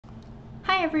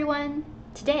Hi everyone!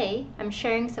 Today I'm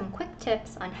sharing some quick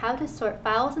tips on how to sort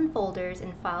files and folders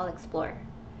in File Explorer.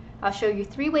 I'll show you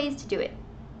 3 ways to do it,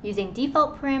 using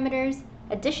default parameters,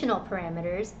 additional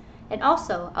parameters, and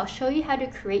also I'll show you how to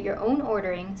create your own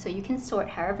ordering so you can sort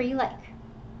however you like.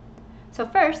 So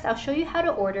first, I'll show you how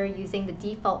to order using the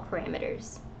default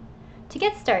parameters. To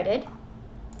get started,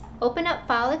 open up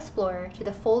File Explorer to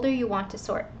the folder you want to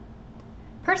sort.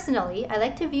 Personally, I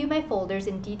like to view my folders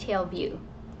in Detail View.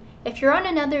 If you're on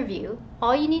another view,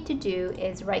 all you need to do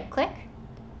is right-click,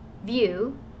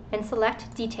 View, and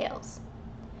select Details.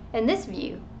 In this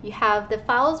view, you have the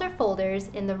files or folders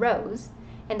in the rows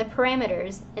and the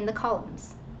parameters in the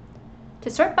columns.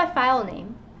 To sort by file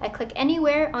name, I click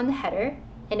anywhere on the header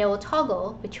and it will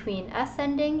toggle between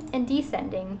ascending and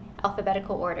descending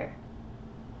alphabetical order.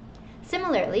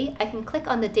 Similarly, I can click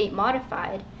on the date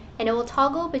modified and it will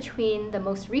toggle between the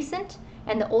most recent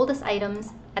and the oldest items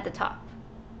at the top.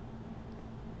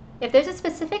 If there's a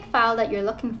specific file that you're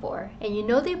looking for and you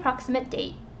know the approximate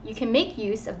date, you can make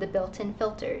use of the built-in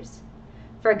filters.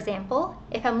 For example,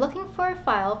 if I'm looking for a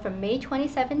file from May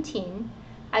 2017,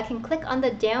 I can click on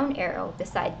the down arrow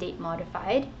beside Date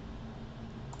Modified,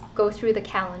 go through the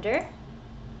calendar,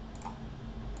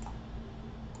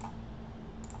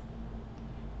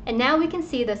 and now we can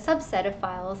see the subset of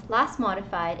files last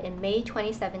modified in May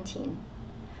 2017.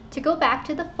 To go back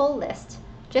to the full list,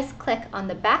 just click on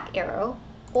the back arrow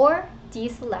or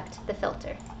deselect the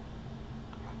filter.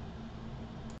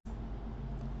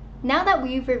 Now that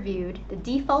we've reviewed the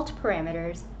default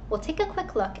parameters, we'll take a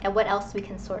quick look at what else we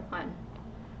can sort on.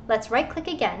 Let's right-click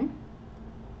again,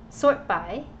 Sort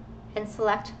By, and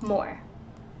select More.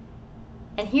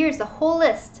 And here's the whole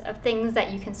list of things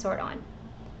that you can sort on.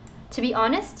 To be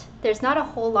honest, there's not a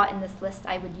whole lot in this list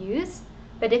I would use,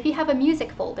 but if you have a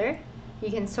music folder, you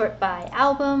can sort by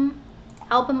album,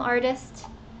 album artist,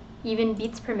 even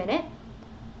beats per minute,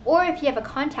 or if you have a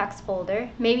contacts folder,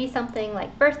 maybe something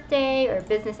like birthday or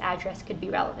business address could be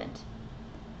relevant.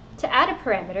 To add a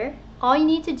parameter, all you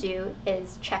need to do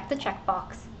is check the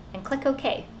checkbox and click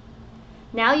OK.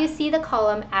 Now you see the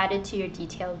column added to your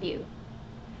detail view.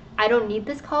 I don't need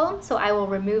this column, so I will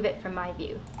remove it from my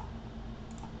view.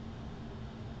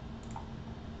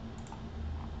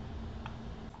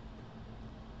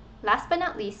 Last but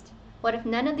not least, what if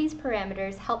none of these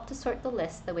parameters help to sort the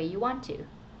list the way you want to?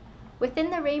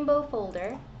 Within the rainbow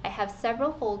folder, I have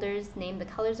several folders named the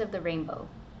colors of the rainbow.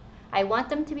 I want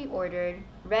them to be ordered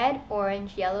red,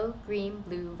 orange, yellow, green,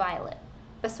 blue, violet,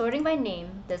 but sorting by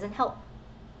name doesn't help.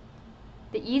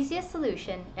 The easiest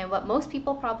solution, and what most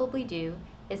people probably do,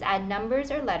 is add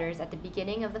numbers or letters at the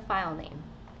beginning of the file name.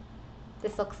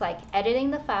 This looks like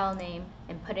editing the file name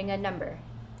and putting a number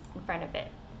in front of it.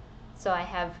 So I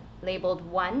have labeled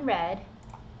 1 red,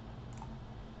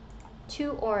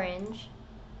 2 orange,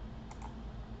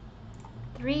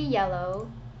 3 yellow,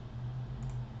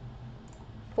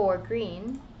 4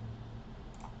 green,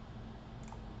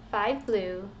 5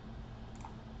 blue,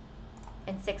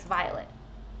 and 6 violet.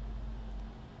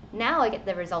 Now I get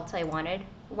the results I wanted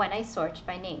when I sort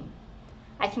by name.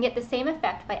 I can get the same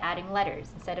effect by adding letters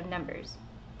instead of numbers.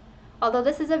 Although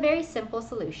this is a very simple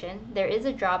solution, there is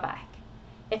a drawback.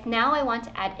 If now I want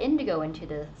to add indigo into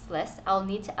this list, I'll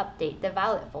need to update the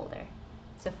violet folder.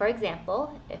 So for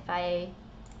example, if I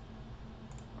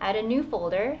add a new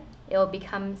folder, it will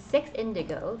become 6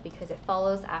 indigo because it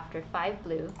follows after 5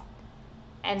 blue,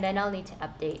 and then I'll need to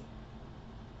update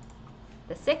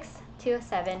the 6 to a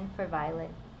 7 for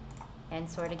violet and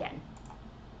sort again.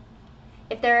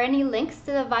 If there are any links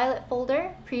to the violet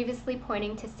folder previously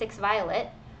pointing to 6 violet,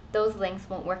 those links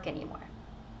won't work anymore.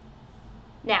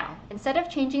 Now, instead of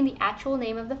changing the actual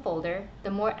name of the folder, the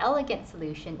more elegant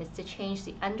solution is to change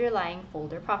the underlying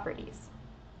folder properties.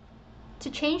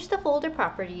 To change the folder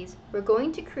properties, we're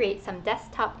going to create some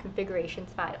desktop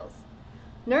configurations files.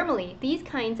 Normally, these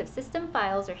kinds of system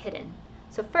files are hidden,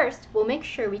 so first we'll make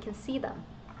sure we can see them.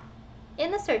 In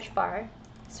the search bar,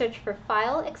 search for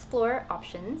File Explorer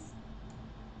Options,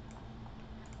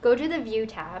 go to the View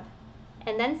tab,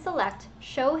 and then select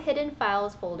Show Hidden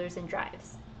Files, Folders, and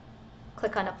Drives.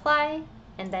 Click on Apply,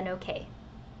 and then OK.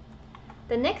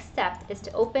 The next step is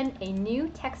to open a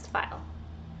new text file.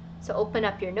 So open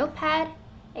up your notepad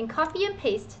and copy and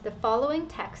paste the following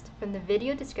text from the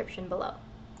video description below.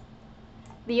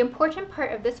 The important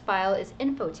part of this file is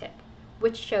InfoTip,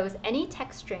 which shows any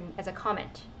text string as a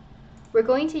comment. We're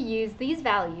going to use these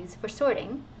values for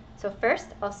sorting, so first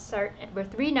I'll start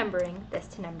with renumbering this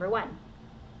to number 1.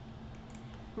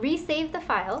 Resave the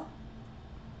file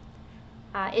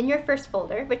in your first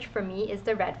folder, which for me is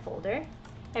the red folder,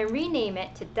 and rename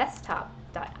it to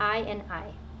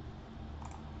Desktop.ini.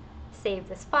 save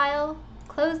this file,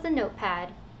 close the notepad,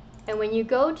 and when you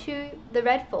go to the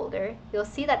red folder, you'll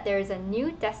see that there is a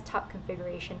new desktop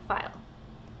configuration file.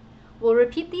 We'll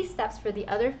repeat these steps for the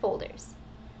other folders,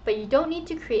 but you don't need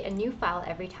to create a new file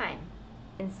every time.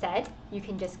 Instead, you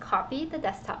can just copy the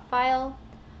desktop file,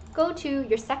 go to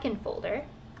your second folder,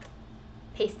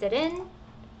 paste it in,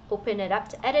 open it up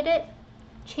to edit it,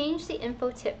 change the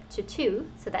InfoTip to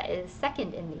 2 so that it is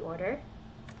second in the order,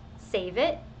 save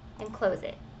it, and close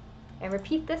it. And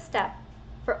repeat this step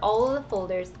for all of the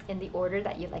folders in the order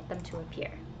that you'd like them to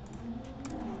appear.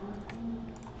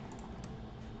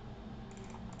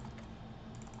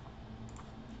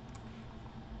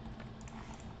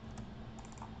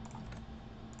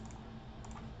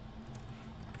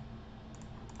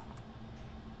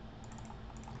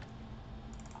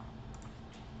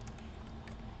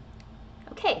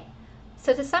 Okay,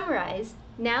 so to summarize,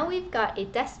 now we've got a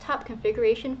desktop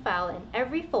configuration file in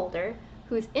every folder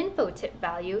whose InfoTip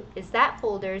value is that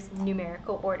folder's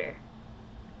numerical order.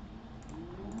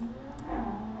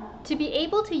 To be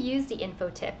able to use the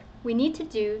InfoTip, we need to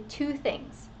do two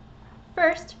things.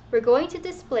 First, we're going to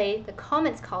display the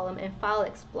comments column in File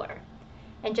Explorer.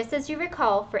 And just as you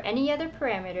recall, for any other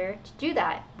parameter, to do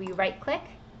that, we right-click,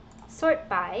 sort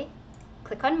by,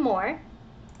 click on More,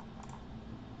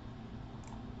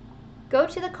 go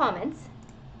to the comments,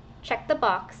 check the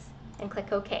box, and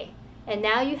click OK. And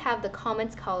now you have the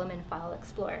comments column in File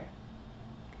Explorer.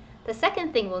 The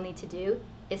second thing we'll need to do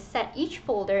is set each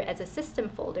folder as a system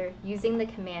folder using the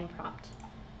command prompt.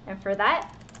 And for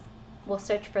that, we'll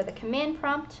search for the command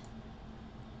prompt,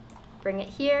 bring it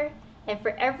here, and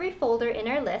for every folder in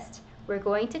our list, we're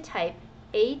going to type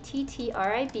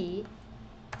attrib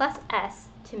plus s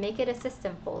to make it a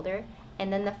system folder,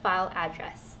 and then the file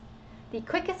address. The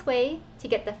quickest way to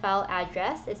get the file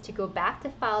address is to go back to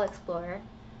File Explorer,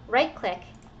 right-click,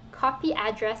 copy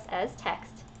address as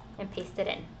text, and paste it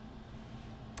in.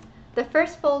 The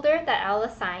first folder that I'll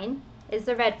assign is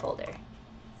the red folder.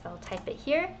 So I'll type it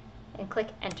here and click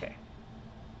Enter.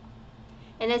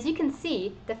 And as you can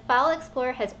see, the File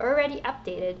Explorer has already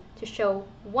updated to show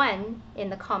 1 in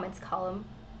the comments column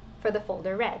for the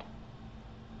folder red.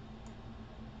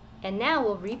 And now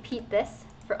we'll repeat this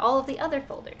for all of the other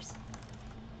folders.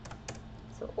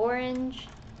 So orange,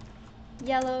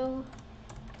 yellow,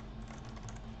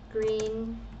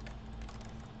 green,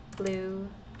 blue,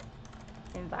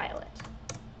 and violet.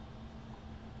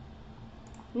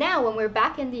 Now when we're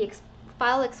back in the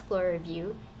File Explorer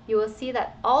view, you will see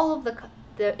that all of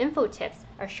the info tips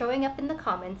are showing up in the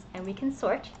comments, and we can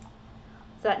sort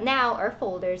so that now our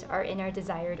folders are in our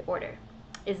desired order.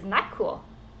 Isn't that cool?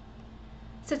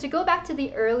 So to go back to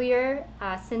the earlier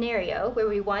scenario where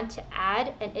we want to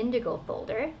add an indigo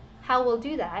folder, how we'll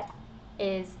do that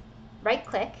is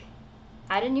right-click,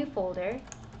 add a new folder,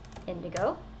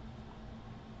 indigo.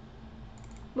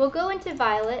 We'll go into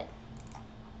violet,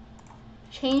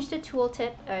 change the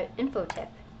tooltip, InfoTip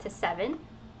to 7,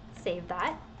 save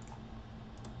that,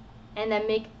 and then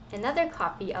make another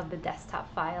copy of the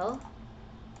desktop file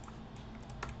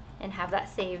and have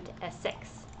that saved as 6.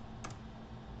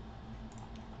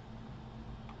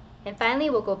 And finally,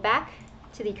 we'll go back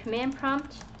to the command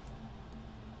prompt,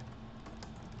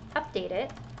 update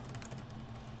it,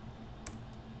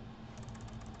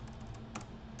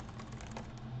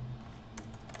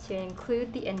 to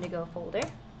include the indigo folder,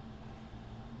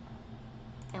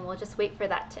 and we'll just wait for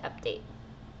that to update.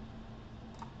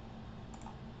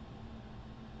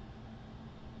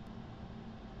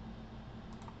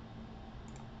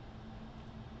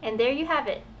 And there you have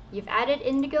it. You've added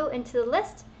indigo into the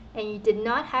list, and you did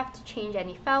not have to change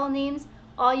any file names.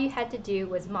 All you had to do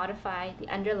was modify the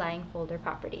underlying folder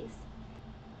properties.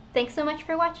 Thanks so much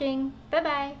for watching.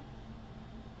 Bye-bye.